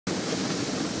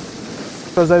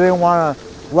because I didn't want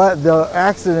to let the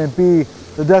accident be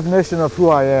the definition of who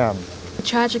I am. A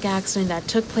tragic accident that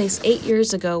took place 8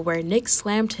 years ago where Nick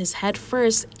slammed his head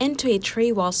first into a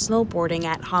tree while snowboarding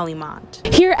at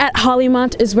HoliMont. Here at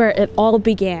HoliMont is where it all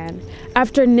began.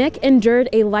 After Nick endured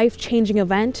a life-changing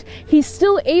event, he's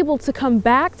still able to come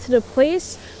back to the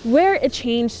place where it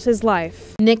changed his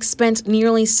life. Nick spent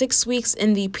nearly 6 weeks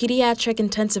in the pediatric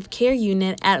intensive care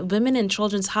unit at Women and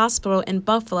Children's Hospital in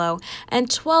Buffalo and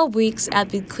 12 weeks at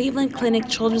the Cleveland Clinic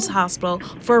Children's Hospital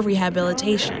for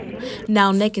rehabilitation.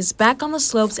 Now Nick is back on the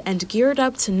slopes and geared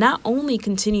up to not only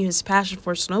continue his passion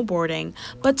for snowboarding,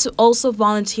 but to also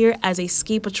volunteer as a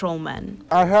ski patrolman.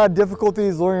 I had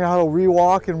difficulties learning how to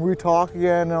re-walk and re-talk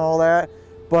again and all that,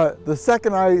 but the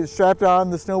second I strapped on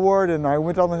the snowboard and I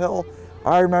went down the hill,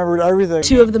 I remembered everything.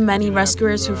 Two of the many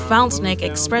rescuers who found Nick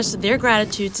expressed their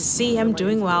gratitude to see him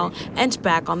doing well and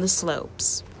back on the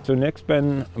slopes. So Nick's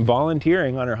been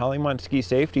volunteering on our HoliMont Ski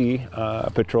Safety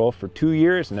Patrol for 2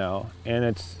 years now,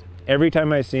 and every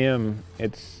time I see him,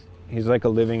 he's like a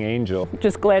living angel.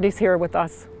 Just glad he's here with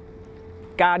us.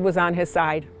 God was on his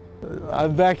side.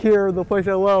 I'm back here, the place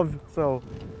I love, so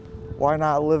why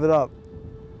not live it up?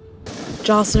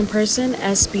 Jocelyn Person,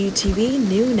 SBU TV,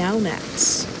 New Now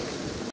Next.